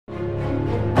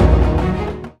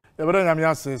Yabra nyame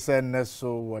ase se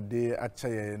neso wode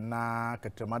achaye na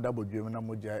katamada bodwem na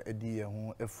moja edi ye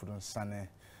ho efuru nsane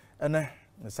ene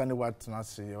nsane watena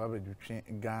se wabedwetwe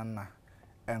Ghana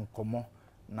enkomo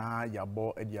na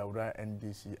yabo edi awura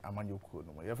NDC amanyoko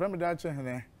no ye frame da ache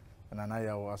hene na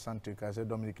ya wo asante ka se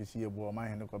Dominic Siebo o ma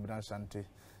hene ko bina asante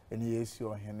eni yesi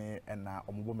o hene na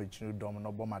omobo mechinu dom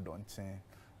no boma donten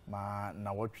ma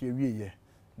na wotwe wieye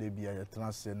de bia ye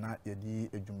tena se na yedi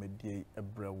edwumadie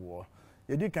ebrewo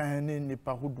yedi kan ne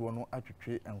nipa hodo no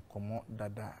atwetwe enkomo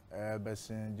dada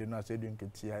besin general say dun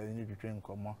ketia eni twetwe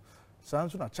enkomo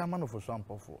sanso na chairman of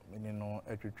Swampofo meni no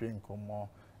atwetwe enkomo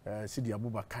Sedea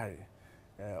Abubakar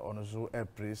ono zo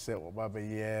prese oba be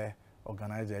ye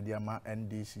organizer dia ma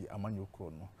NDC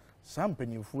amanyoko no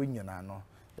sampanyifo nyina no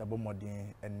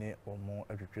yabomodin ene omo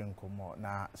atwetwe enkomo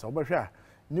na sa obehwa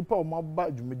nipa omo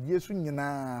ba dwumadie so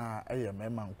nyina eye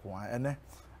mema nko ene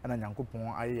ana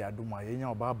nyankopon aye Adom a yenya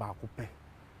oba ba akope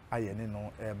aye ne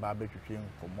no ba betwetwe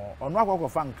nkomo ono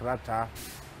akokofa nkrata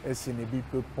esi ne bi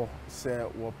pepo se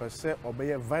wo pese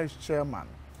obeye vice chairman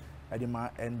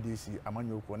adima NDC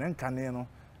amanyoko ne nkane no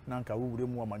na nka wure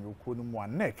mu amanyoko no mu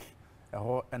anek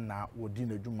eho na wodi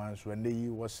na dwuma nso ne yi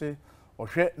wo se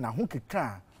ohwe na ho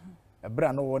keka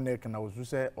ebra no wo nek na wo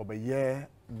se obeye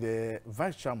the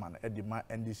vice chairman adima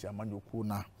NDC amanyoko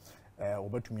na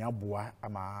obetumi aboa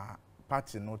ama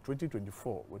party no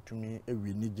 2024 wetumi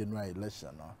ewi ni general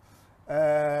election no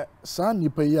sa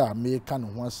nipa ya me ka no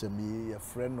ho asemi ye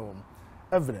friend no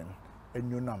Evelyn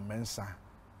Enyonam Mensah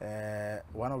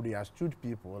one of the astute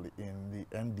people in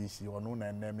the NDC ono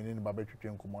na name ni ba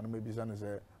betwetwe nkomo no mebisa no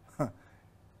say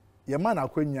ye man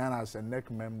akwanya na as a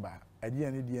NEC member ade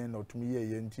ani die na otumi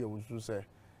ye nti awusu say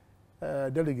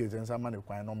delegate nsa man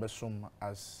kwan no besom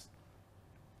as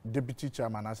deputy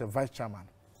chairman as a vice chairman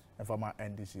former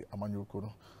NDC amanyoko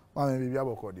no ma me bibia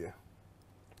boko de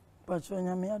pacho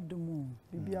nyame adumu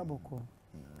bibia boko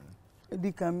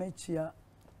edika mechia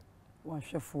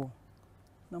wahwefo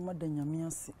na mada nyame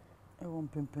ase ewo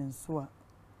mpempenso a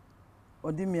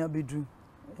odi me abedu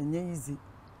enye easy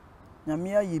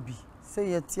nyame ayebi se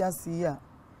yeti ase ya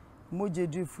moje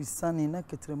du fusane na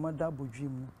ketremada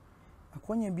abodwem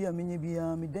akonya bi a menye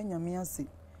bia me da nyame ase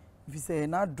fi se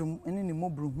na adum ene ne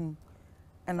mobruhu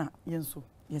ena yenso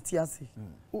yeti ase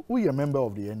who you a member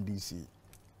of the NDC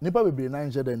nipa bebre na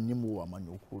nje da nyimu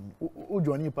amanyoko o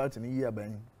join party ni year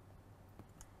ban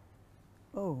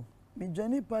oh me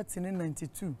join party ni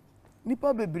 92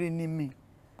 nipa bebre ni me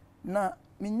na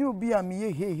me nyi obi a me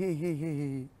ye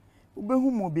he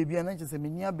ubehu mo bebi a na nche se me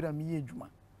ni abra me ye adwuma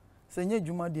se nye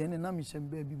adwuma de ne na me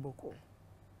hyemba bi boko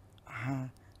aha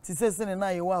ti se ne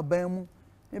na ye wa ban mu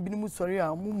ebi ni mu sorry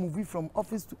a mu move from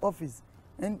office to office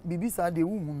and bibi sa de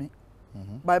wu hu me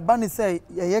by Bani say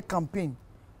ye campaign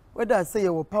whether I say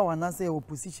your power na say your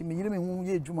position me yire me hu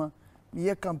ye adwuma me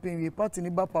ye campaign we party ni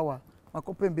ba power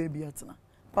makopen baby atena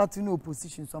party no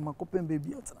opposition so makopen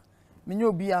baby atena me nyo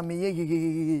obi a me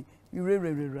ye re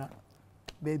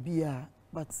baby a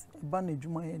but ba na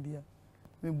adwuma ye dia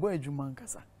me bo adwuma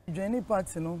nkasa join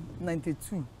party no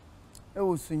 92 e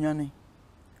wo sunyane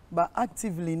but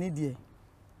actively ni dia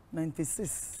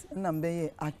 96 na mbe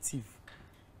ye active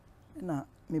na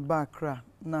me bakra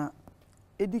na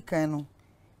edikan no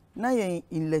na ye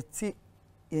elect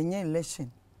yenye election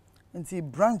nti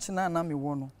branch na me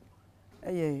wo no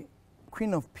eye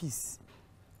Queen of Peace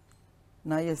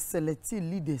na ye select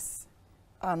leaders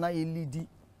na ye lead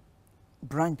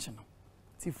branch no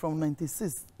nti from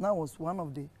 96 na was one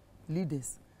of the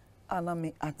leaders na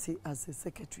me ati as a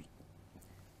secretary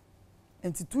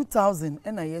nti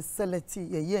 2000 na ye select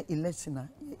ye election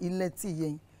elect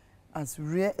ye as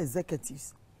real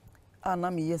executives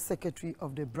and me secretary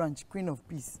of the branch Queen of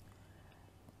Peace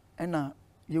and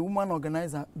ye woman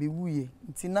organizer be wuye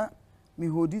ntina me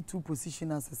hold two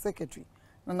position as a secretary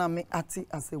na me ati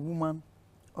as a woman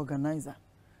organizer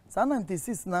sa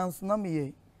 96 na me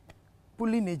ye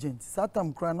polling agent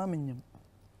satam kra na me nyem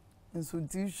nso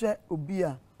ti hwe obi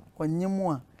a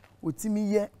kwanyemu a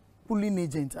otimi ye polling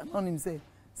agent and him say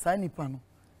sa nipa no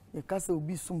ye kasa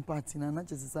obi sum party na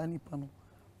chese sa nipa no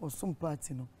osum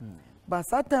party no but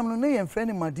that time no ye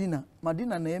friend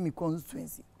Madina na ye mi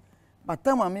constituency but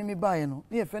time me bae no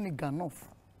ye friend Ganof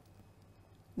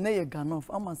na ye Ganof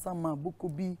amasama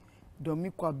bokobi domi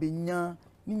kwa benya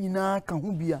ni nyina ka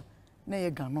ho bia na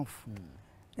ye Ganof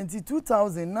nti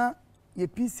 2000 na ye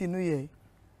PC no ye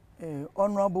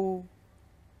honorable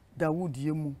Dawood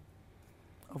Yemu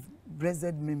of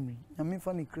blessed memory na me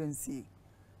fa ni currency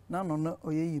na no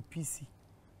oye ye PC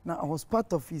na I was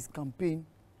part of his campaign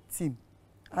team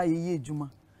aye juma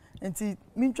nti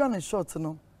me twa na short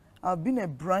no I've been a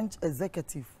branch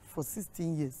executive for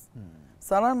 16 years.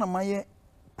 Sara na maye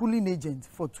polling agent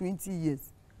for 20 years.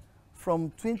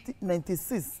 From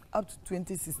 1996 up to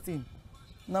 2016.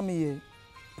 Na me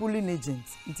polling agent.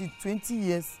 It is 20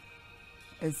 years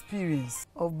experience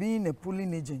of being a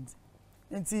polling agent.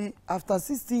 And after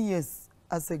 16 years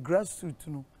as a grassroots,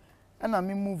 you know, and I'm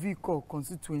a movie called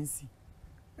Constituency.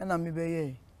 And I'm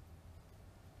a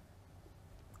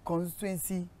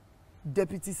Constituency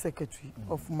Deputy Secretary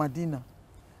of Medina.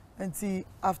 And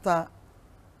after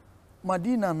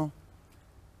Medina, no,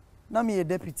 na me a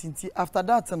deputy. After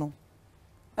that, no,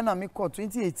 and I'm called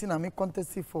 2018. I'm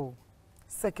contested for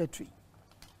secretary.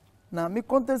 Now me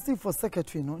contested for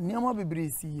secretary. No, niyama bebre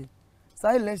siye.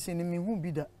 Sa election ni me hu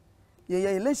bi da.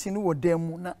 Ye election wo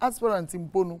demu na aspirant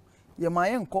mpo no ye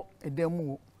maye nko edemu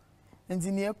wo.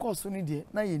 Enti ne ekọ so ni de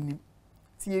na ye nim.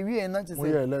 Ti ye wie na chese.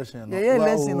 Ye election no. Ye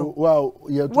election no. Wow,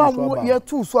 ye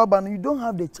too so aba no, you don't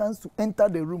have the chance to enter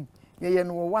the room. Ye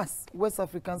no West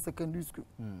African Secondary School.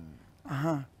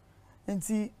 Aha.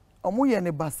 Enti omo ye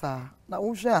ne basa na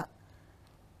wo hwe a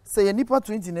say ye nipa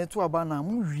 20 na to aba na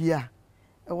mu hwia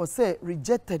e was say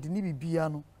rejected ni bibia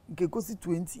no nke kosi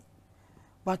 20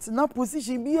 but na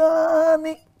position bia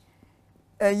ni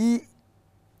eyi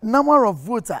number of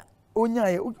voter onya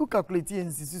ye u calculate ye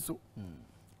nsisi so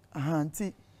aha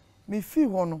nti me fi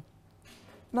ho no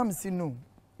na me si no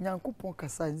nyankopon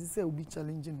kasa nsi say obi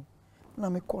challenge no na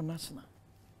me call national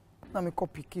na me call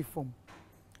pick form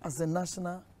as a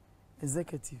national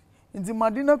executive nti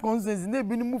Medina constituency na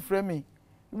ebi ni mu frɛ me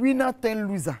winner 10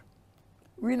 loser.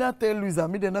 Winner 10 loser,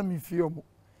 me de na mi fi omo.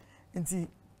 Nti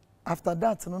after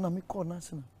that no na me call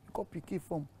national, me call PK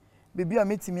form. Baby a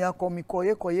meti me akọ me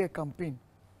call ye campaign.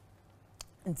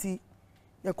 Nti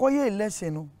ye call ye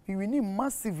election no, we win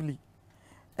massively.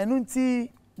 Eno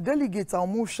nti delegate a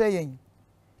mo hwe yen.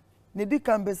 Ne di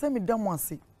kan be se me da mo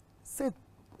ase. Say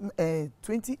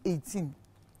 2018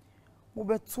 mo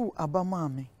be to abama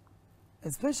me.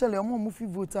 Especially omo mo fi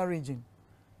voter region.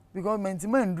 Because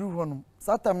mentima ndru ho no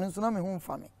satam ne so na me ho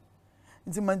mfa me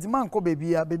nti mentima nko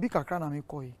baby kakra na me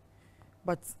koy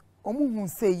but omu hu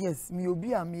say yes me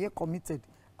obi a me committed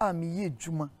a me ye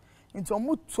djuma nti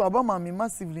omu to abama me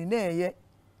massively na ye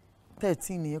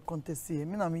 13 ne contest ye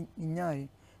me na me nyae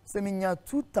se me nya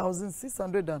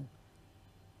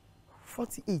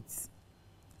 2648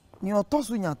 ni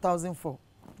otosu nya 1004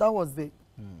 that was the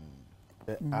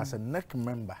as a NEC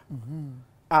member.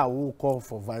 I will call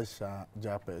for vice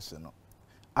chairperson.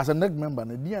 As a NEC member,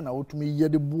 the day na to me ye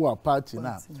the boa party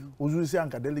na. Uzu say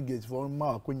anka delegates for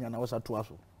ma akonya na wasa to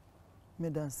aso. Me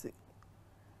dan say.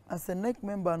 As a NEC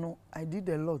member no, I did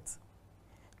a lot.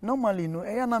 Normally no,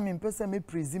 eya na me pese me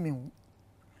praise me hu.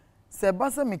 Se ba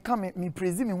se me ka me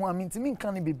praise me hu, I ntimi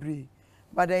nka ne bebre.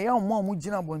 But eya omo mu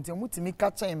gina bonte mu timi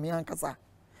ka chen me ankasa.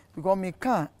 Because me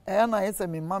ka eya na yese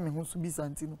me ma me hu so bi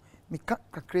santino. Me ka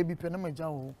kakra bi pe na magya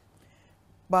wo.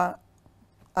 But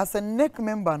as a NEC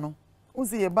member, no, you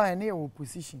see you buy any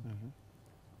opposition.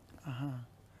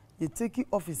 You take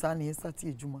office and you start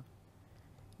your juma.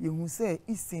 You say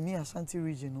Eastern Ashanti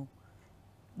region. No,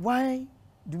 why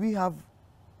do we have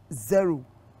 0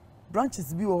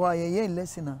 branches? Be over here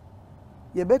election.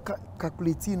 You be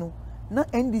calculating no. Na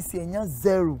NDC enya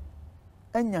 0,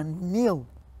 enya nil.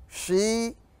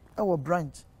 She our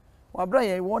branch. Our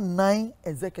branch we 9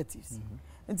 executives.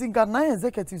 And think 9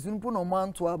 executives you put no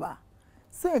man to aba.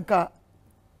 Say ka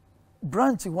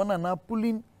branch one na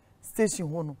polling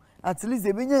station one. At least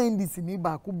e benya NDC ni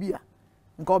ba ku bia.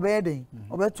 Nka obe den.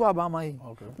 Obe to aba mai.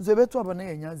 So obe to aba na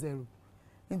enya 0.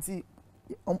 Nti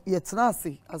ye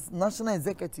tnase as national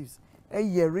executives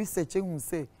ye research who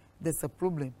say there's a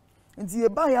problem. Nti ye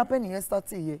ba ya pen ye start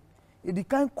here. E di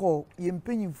kan call ye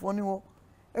mpanyimfo ni ho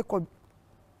e ko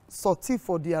sortie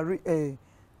for their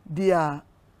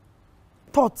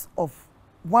thoughts of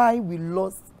why we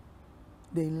lost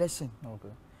the election. Okay.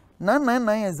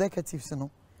 999 executives, you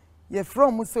know. Ye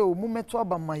from mu say o mu meto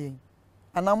abama yen.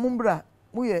 Ana mu mbra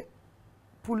mu ye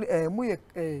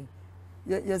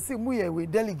ye say mu ye we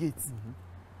delegates.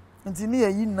 Nti ni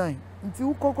ye 9. Nti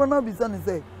u kokko na bisa ni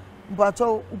say mpacha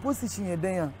opposition ye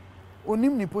den a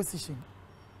onim ni position.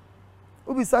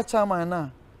 U bisa chairman na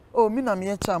oh me na me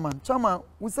ye chairman. Chairman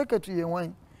we secretary ye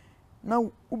wan.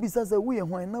 Now ubisa say we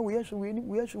hwan na we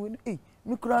hwe eh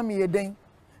me kura me yeden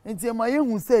enti e ma ye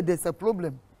hu say there's a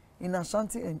problem in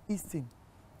Ashanti and Eastern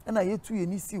and I yetu ye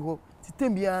ni si ho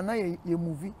titembia na ye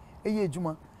movie eye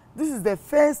adwuma. This is the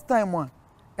first time one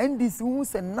NDC who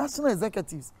say national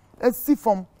executives see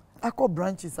from akọ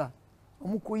branches a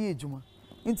omuko ye adwuma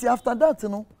enti after that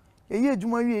no ye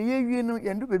adwuma wie no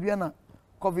ye ndu bebia na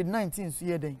COVID-19 so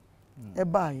ye den e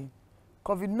baaye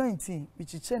COVID-19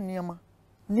 bichiche niama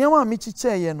Niama mi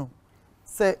chiche no.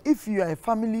 Say if you are a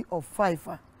family of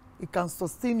 5, it can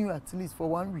sustain you at least for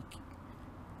 1 week.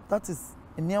 That is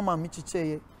niama mi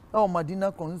chiche or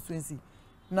Madina constituency.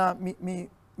 Now me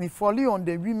folly on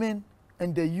the women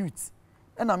and the youth.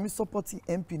 And I'm supporting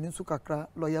MP Ninsu Kakra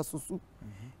lawyer Susu.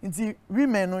 Inti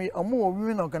women no more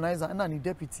women organizer and any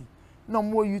deputy. No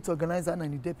more youth organizer and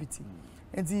any deputy.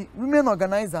 Inti women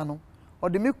organizer no or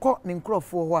the me call ninkro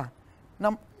for wa.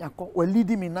 Na yako we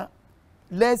leading me na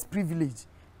less privilege.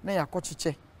 Na yako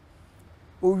chiche.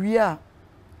 Owia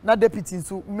na deputy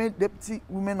so me deputy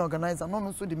women organizer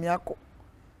no so de me yako.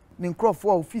 Ninkro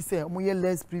for officer mo ye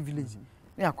less privilege.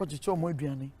 Na yako chiche mo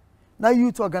aduane. Na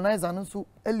youth organizer no so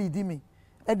leading me.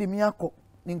 Ede mi akọ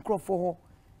ni nkrofo ho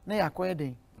na yakọ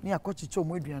eden ni yakọ chicho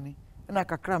mo aduane na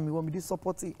kakra mi wo mi di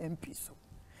support MP so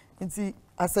nti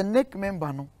as a NEC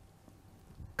member no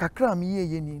kakra mi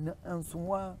ye ni na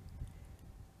ansonwa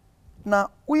na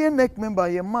we NEC member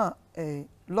ye ma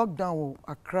lockdown wo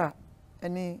Accra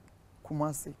ene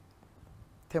Kumasi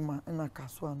tema na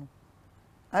Kaswa no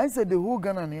I said the whole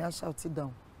Ghana na shouted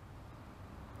down.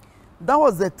 That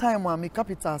was the time when my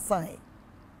capital sign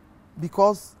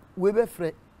because we be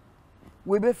free,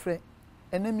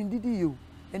 and then me did you,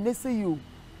 and they say you.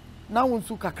 Now when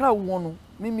su kakra wono,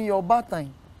 me your bad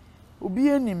time. Obi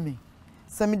enemy.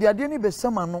 Se me dia de ni be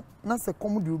sama no, na se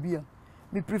komo de obi a.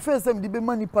 Me prefer se me de be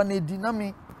mani pa na edi na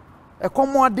me e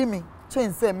komo ade me,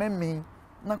 chen se me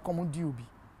na komo de obi.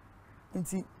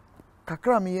 Nti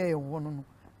kakra me ye wono no.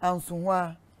 Anso ho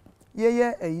a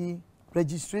ye eyi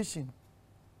registration.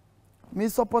 Me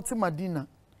support Madina.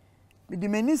 Me de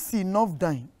mani si North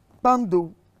Dine.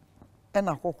 Bando and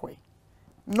a cockwe.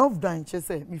 North Dine, she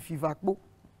say, me fi Vakbo.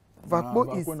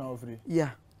 Vakbo is. Yeah.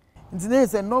 Today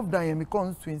is a North Dine, me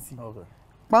constituency. Okay.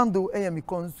 Bando, me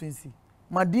constituency.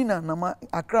 Madina, na ma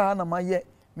Accra, na ma ye,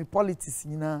 me politics,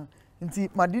 na.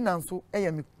 Nti Madina, so,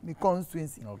 me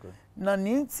constituency. Okay. Na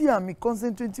ninti a me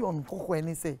concentrate on cockwe,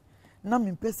 ni say. Na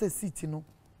me pese city, no.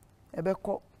 Ebe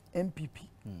ko MPP.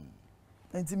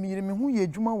 Nti me hu ye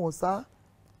juma wosa.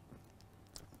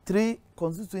 3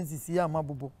 constituencies here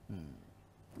mabubo.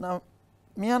 Now,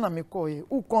 me and me call ye.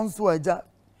 Who consu aja?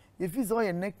 If he's all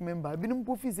your NEC member, be no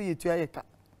pofi say ye tuya ye ka.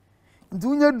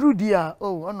 Ntunya dru dia.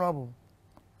 Oh, honorable.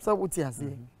 So what you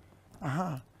say?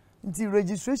 Aha. Nti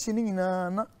registration ni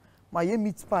na ma ye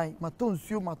meat pie, ma to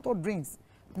nsuo, ma to drinks,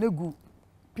 negu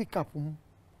pick up mu.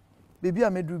 Baby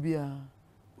amedru bia.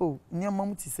 Oh, nyama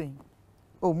mu ti sen.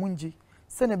 Oh, munji.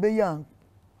 Se ne be ya.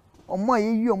 Omo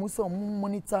aye yi omo so omo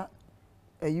monitor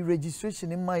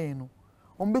registration in my no.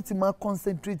 Beti ma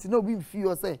concentrate no be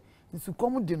feel say nsu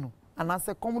come de no and as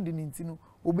come de nti no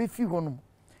obe fi honom.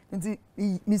 Nti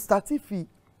mi start fi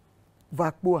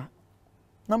Vakbo a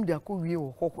na me de akọwie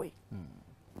wo hokwe.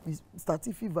 Mi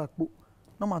start fi Vakbo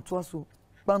na ma to aso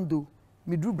Bando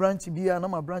mi do branch bia na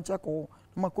ma branch akọ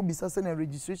na ma ko bisa se na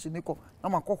registration ne ko na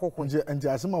ma kọ hokwe.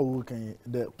 Nje asema wo kan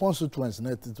the constituents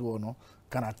na tito no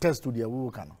can attest to their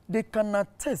work. They can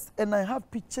attest, and I have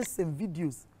pictures and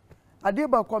videos.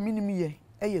 Adeba kwa minimi ye,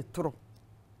 eye toro.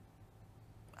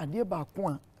 Adeba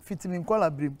kwa fitimin kwa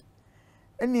labrim.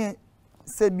 Eni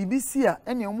se BBC a,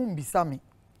 eni omu mbisa me.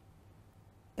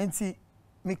 Enti,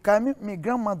 mi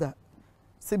grandmother,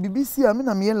 se BBC a, mi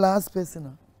na miye last person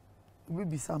a. Ube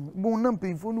bisa me. Bo unampe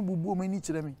infonu bubu ome ni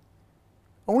chile me.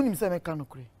 Omu ni mse meka no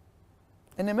kure.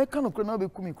 Ene meka no kure na obe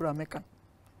kumi kura meka.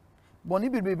 Boni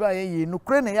bebe aye no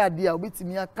kure na ya ade a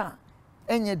obetimi aka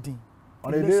enye din.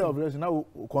 On the day of election now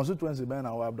constituency ben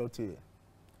na adopt here.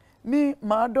 Me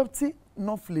ma adopt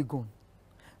North Legon.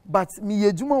 But me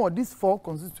yejuma with this 4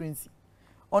 constituency.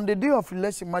 On the day of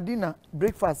election Madina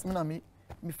breakfast me na me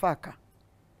faka.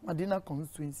 Madina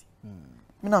constituency.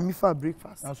 Me na me fa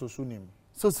breakfast. Na so sunim.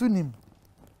 So sunim.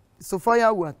 So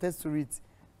fire will attest to it.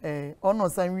 Ono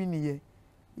sanwi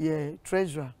ye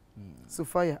treasurer. So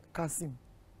fire Kasim.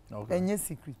 Okay. Enye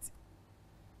secret.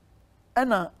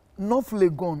 Ena North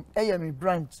Legon me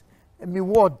branch me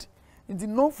ward. In the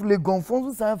North Legon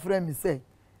fonso san friend me say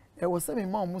e was say me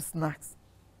ma omo snacks.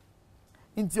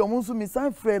 Inti omo so me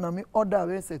san friend na me order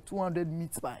we say 200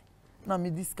 meat pie. Na me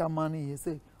this money he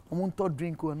say omo to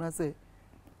drink o na say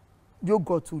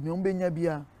yogurt ni omo benya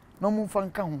bia na omo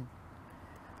fanka ho.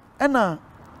 Ena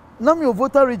na me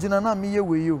voter region na me ye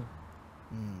we yo.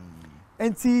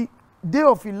 Enti day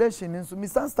of election so me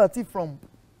started from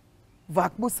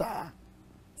Vakbo sa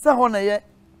hona ye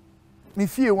me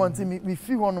fie want me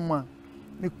fie hono ma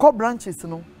me co branches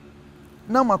no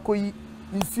na makoyi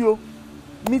nsuo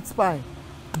meat pie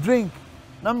drink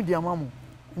na me di amamo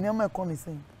ni am e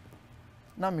sen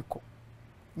na me ko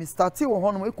me started wo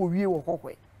hono e ko wie wo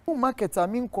kokwe market a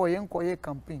me nkoye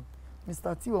campaign me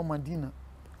started wo Madina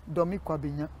Domi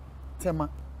Kwabenya, Tema,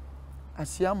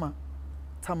 Ashiama,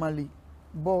 Tamale,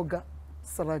 Boga,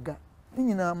 Saraga.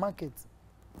 In our market,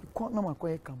 quite no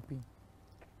makoye campaign.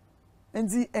 And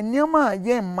the enyama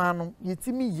ye manu,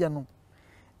 yetimi yano.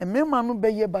 And me manu be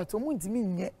ye but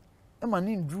omuntimi ye, e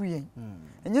mani ndru yen.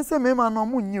 And yes, me manu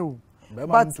omunye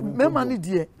but me mani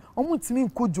die, omuntimi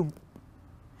nkojum.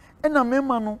 And na me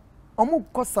manu, omu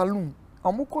ko saloon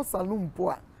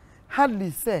poa.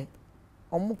 Hardly say,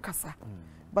 omu kasa.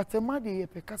 But a madi ye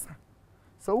pe kasa.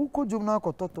 So ukojum na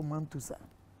ko toto mantusa.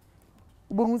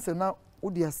 Ubo se na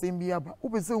udi asembi aba.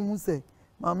 Ube se unse,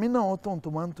 mami na oton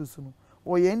tomantusu no.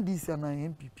 Oye NDC na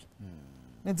MPP.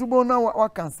 Netubo na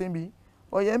waka asembi.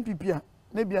 Oye MPP a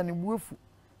ne bia ne buefu.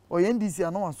 Oye NDC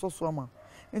na wasoso ama.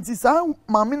 Nti sa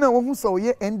mami na wo hu se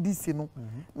oye NDC no.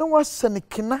 Na wa hye ne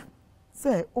kena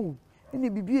say oh, ene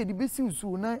bibie di besi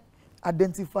usu na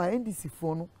identify NDC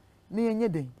fo no. Ne yenye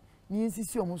den. Ni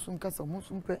ensisi omusu nkasa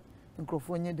omusu mpe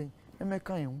nkrofo nye den.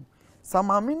 Emeka yen hu. Sa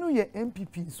mami no ye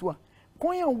MPP so a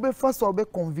konya wo be fa so wo be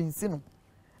convince no.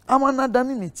 Ama na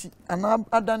dani nechi ana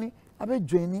adani abe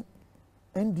joini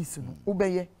NDC no wo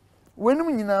be ye.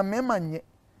 Wenum nyina mema nye.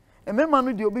 Mema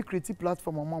no de obi create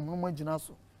platform amam no magina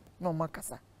so na o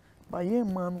makasa. Ba ye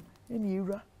ma no eni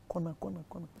ewura kona.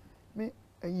 Me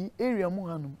ayi area mu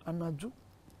hanum anaju.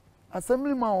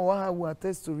 Assembly man wo ha wo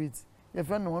attest to it. Ye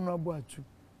fe no honorable atu.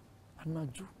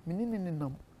 Anaju menini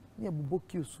nam ne abubo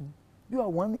kiosu. Bi a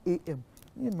 1 AM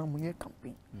ne nam ye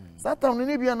campaign. That time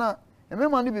ne bia na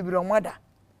mema no bebere omada.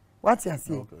 What you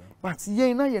say? But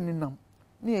ye na ye nam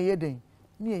ne ye den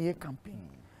ne ye campaign.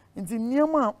 Nti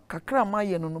niema kakra ma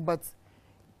ye no but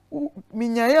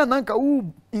minyaye na nka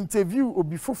u interview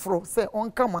obi foforo say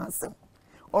on come asem.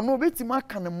 Ono betima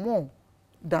aka ne more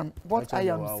than what I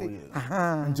am saying.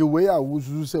 Nti we a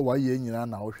wuzu say wa ye nyina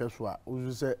na wo hwe so a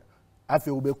wuzu say afi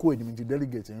wo be ko enim nti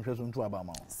delegate nhwe so nto aba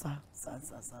ma wo. Sa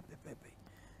pepe.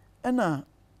 Ena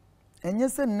enye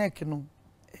se neck no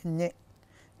enye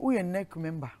wo ye neck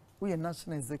member, wo ye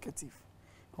national executive.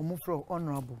 Omo fro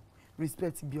honorable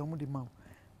respect bi omo de ma.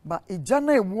 But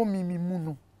ejana ewo mimi mu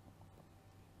no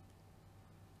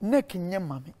neck nye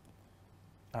mame.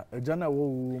 Ejana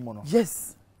wo mu no.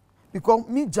 Yes. Because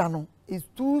me jano is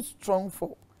too strong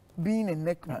for being a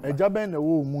neck member. Ejaben na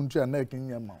wo mu ntu a neck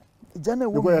nye ma. Ejana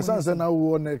wo. Because sense na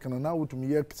wo neck no na wo tumi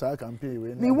ye sa campaign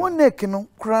we. Me wo neck no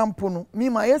cramp no me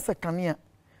ma yes kanea.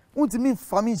 Won't me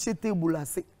family she table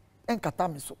ase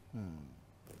enkata me so.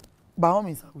 Ba ho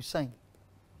me sa wo shine.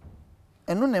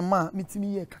 Eno ne ma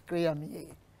mitimi ye kakra ya me ye.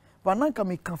 But nanka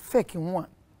me can fake one.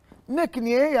 Neck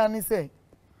ni ye ya ni say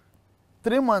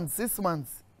 3 months, 6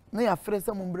 months. Na ya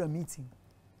fresa mumbra meeting.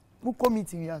 Mu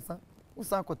meeting ya sa.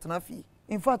 Usa kotena fi.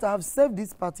 In fact, I have served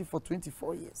this party for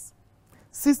 24 years.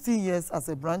 16 years as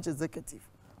a branch executive.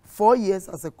 4 years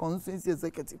as a constituency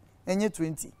executive. Enye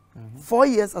 20. 4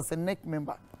 years as a NEC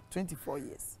member. 24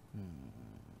 years.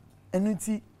 And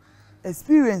unti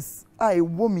experience I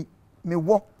womi me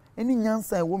wo any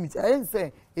nyansa I womi. I ain't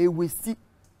say a westi.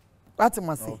 What am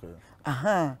I say?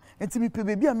 Aha. Enti mi pe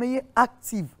baby am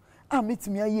active.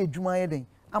 Metimi aye adwuma ye den.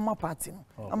 Ama party no.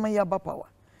 Ama yaba power.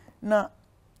 Na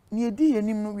we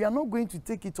are not going to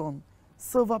take it on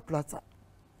silver platter.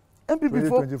 MPP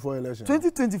 2024 election.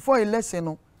 2024 election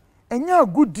no.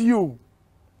 Enya good deal.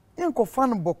 Enko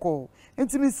fan boko.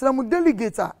 Enti misra mu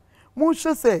delegate mo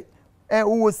hwe say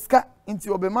wo ska enti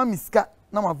obema miska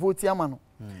na ma vote ama no.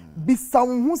 Bisa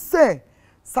wo say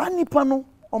sa nipa no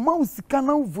o ma usika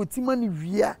na vote ma ni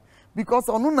wia because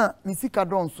onu na misika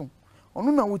donso.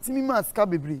 Onu na wotimi ma ska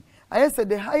bebre. I said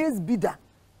the highest bidder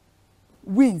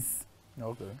wins.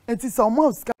 Okay. It is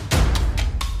almost.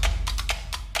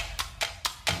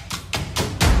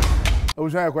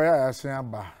 Oja kwa ya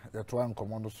asen ba ya to an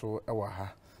komodo so e wa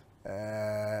ha.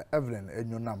 Evelyn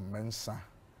Enyonam Mensah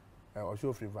o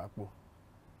show free vakpo.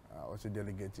 O se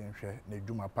delegate nhwe na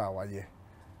dwuma pa wa ye.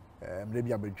 Mle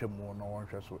bia betwam no won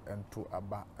hwe so ento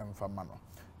aba emfama no.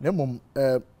 Na mum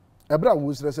ebra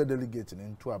wo sire delegate ni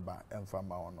ento aba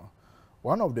emfama no.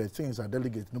 One of the things a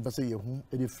delegate no be say ye hu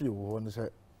e dey free wo no say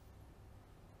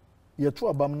ye to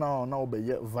abam na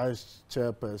obeye vice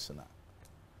chairperson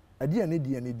ade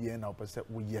ane na opese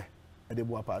wo ye e dey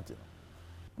bo party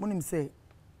no monim say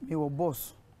me wo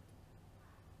boss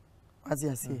as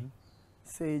you say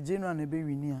say general na be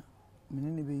wini a me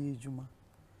ne be ye juma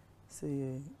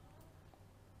say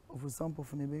of example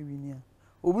for na be wini a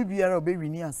obi biara obi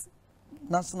wini as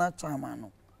national chairman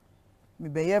no me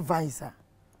be ye vice a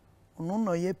ono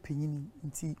no ye penyini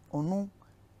nti ono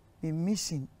the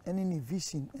mission any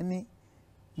vision any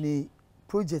the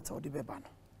project or the beba no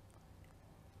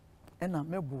ena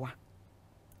meboa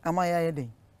amaya yeden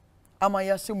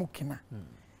amaya hye mu kina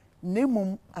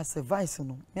Nemum as a vice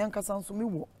no me ankasa nso me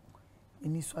wo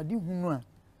eni suade hunu a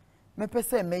me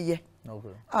pese meye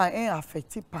okay en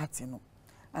affect party no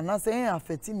anase en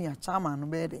affect me a chairman no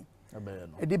be den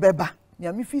no e de beba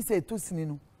nia me fi se to sini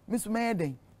no me so me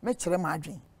den me kire ma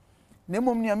adwen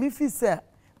nemum nia me fi se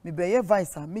me be ye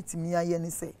vice a metimi aye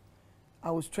ni se I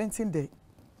was strengthening the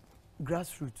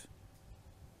grassroots.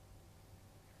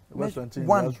 Grassroots,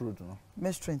 no?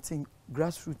 Me strengthening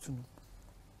grassroots, no?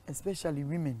 Especially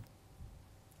women.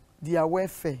 Their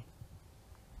welfare.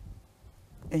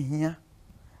 And here,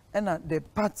 and the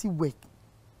party work.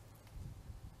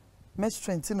 Me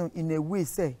strengthening in a way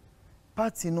say,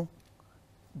 party no,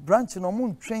 branch no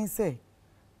moon train say,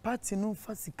 party no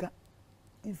fasika,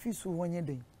 in fisu wanye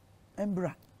day,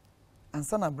 embra, and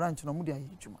sana branch no mudia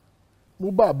yijuma.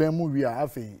 Muba ben mu wi a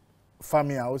afi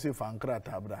family a wo se fankra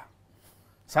tabra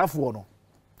safo no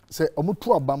se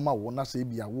omutu abama wo na se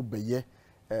bia wo beye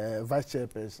vice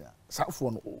chairperson safo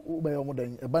no wo beye omo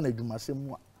dan e ba na adwuma se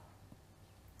mu a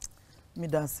me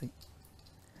da se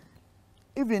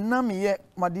even na me ye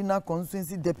Madina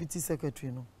constituency deputy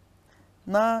secretary no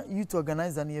na youth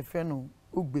organizer na ye fe no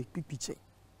ogbe pipiche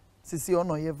sisi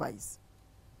ono ye vice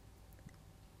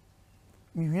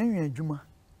mi hwenhwen adwuma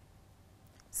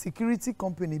security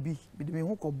company bi de me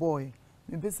ho ko boy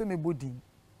me pese me body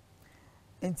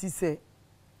enti se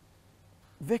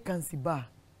vacancy ba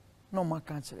no ma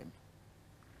kan kire me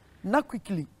na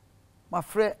quickly my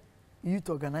friend youth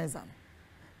organizer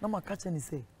na ma ka kire ni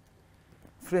say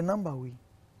friend number we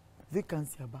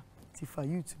vacancy aba ti fa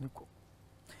youth ni ko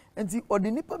enti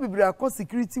odi nipa bibiri akọ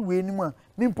security we ni mu a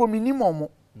me mpomi ni momo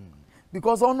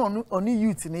because oni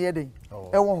youth ni ye den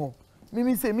e wo ho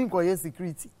me say me nko ye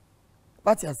security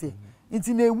But I say, it's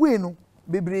in a way no,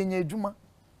 bebre nye juma.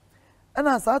 And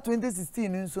as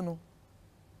 2016 nso no,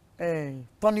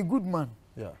 Tony Goodman.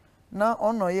 Yeah. Now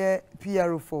on ye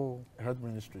PRO for Health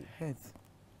Ministry.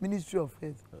 Ministry of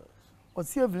Health. Yes. O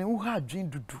si Evelyn who had dream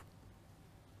dudu.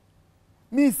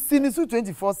 Me sinisu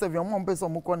 24/7 your mom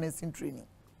person mo nursing training.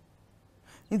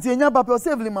 Inti enya ba pe o si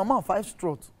Evelyn mama 5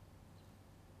 strut.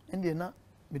 Ende na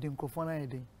me de nkofona ye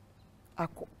den.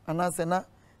 Akọ anase na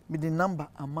me de number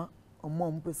ama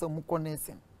omo mpesa mu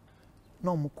connection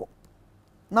na omuko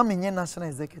na menye national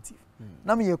executive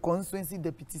na me ye constituency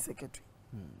deputy secretary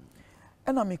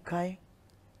na me kai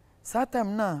sa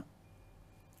time na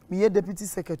me ye deputy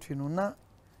secretary no na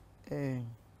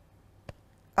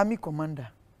army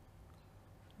commander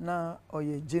na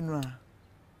oye general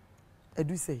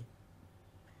edusei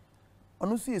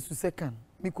onu su yesu second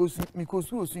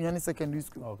mikosu osunyane secondary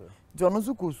school okay di onu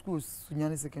su ko school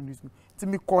osunyane secondary school ti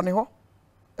mi ko ne ho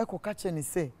eko ka che ni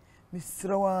say mi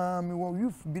sirawa mi wo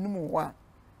youth binumu wa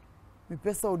mi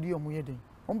pesa odi omo ye den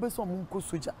on pesa omo nko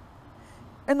soja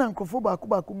ena nkrofo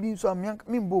baako bi so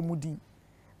mi mbo mu din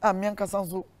a mi ankasa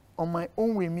so on my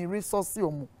own way mi resource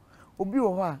omo obi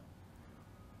wo ho a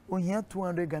ohia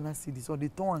 200 Ghana cedis or the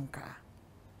ton anka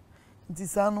nti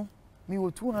sano mi wo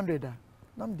 200 a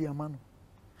nam de amano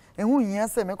ehu hia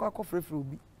se me kwa frefre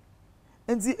obi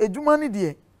nti edwuma ni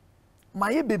de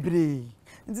maye bebre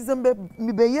nti se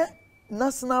mi beye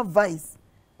national vice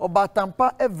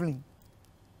obatampa Evelyn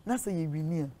na se ye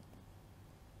winia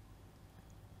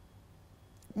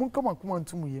mun kama kuma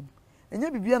ntumu yem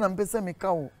enye bibia na mpese me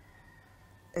ka wo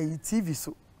TV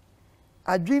so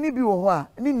adwini bi wo ho a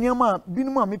ni niam a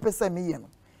binumu a me pese me ye no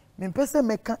me pese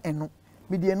me ka eno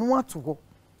me de eno ato ho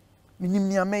me nim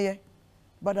nia meye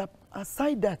but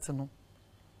aside that no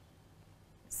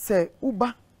se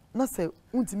uba na se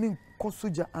untimi ko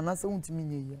soja anase untimi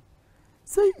nye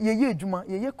se ye adwuma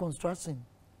ye construction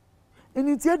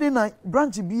eni tie de na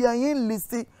branch bia ye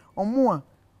list omo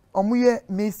ye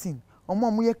mason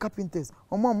omo ye carpenters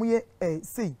omo ye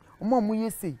say omo ye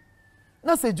say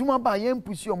na se adwuma ba ye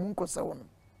mpushi omo nkose wono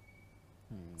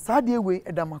sa de we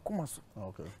edamakoma so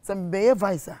okay se be ye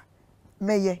vice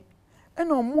meye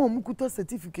ena omo kuta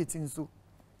certificate nso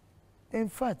in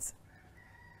fact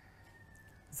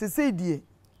se say die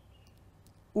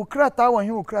ukrata wa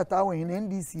hin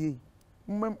NDC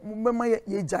mma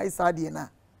ye jai sa de na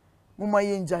mma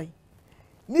ye njai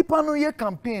nipa no ye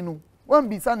campaign no wan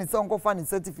bi sa ne se onkofa ne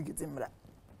certificate mra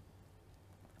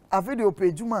afede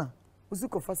opejuma osi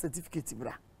kofa certificate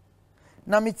bra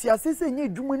na meti asese nye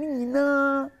dwuma ni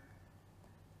nyina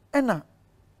ena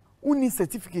uni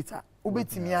certificate a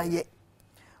obetimi aye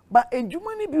ba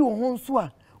edwuma ni bi wo ho nso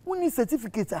a uni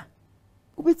certificate a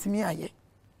obetimi aye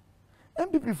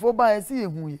MPP for ba esi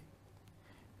ehuye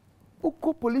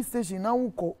uko police station na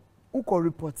uko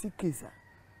report case a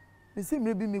me say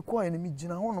me bi me call ene me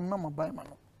gina honom na mabai ma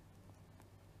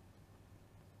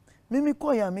no me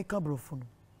call ya me ka brofo no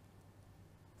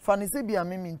Fanny say be a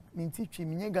me teach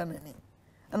me Ghana ni.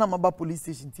 And I'm about police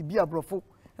station to be a brofo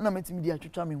and I'm meeting me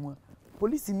atwitwa me ho.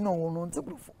 Police no nte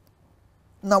brofo.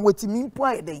 Na wetimi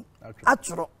mpoa den.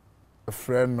 Atworo. A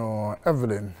friend no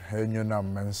Evelyn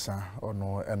Enyonam Mensah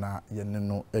ono ena yene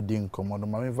no edi nkomo no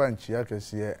mame vanchi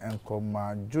akese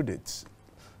enkoma Judith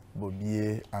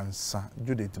Bobie Ansa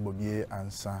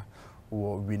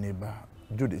wo Winneba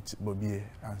Judith Bobie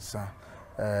Ansa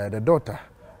the daughter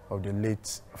of the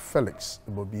late Felix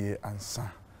Bobie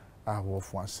Ansa wo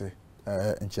fuase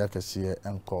enchi akese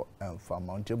enko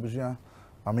enfama ntebusua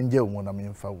mamenje wo na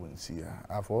memfa wonsia.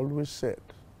 I've always said,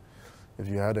 if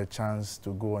you had a chance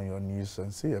to go on your knees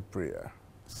and say a prayer,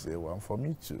 say one for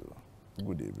me too.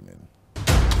 Good evening.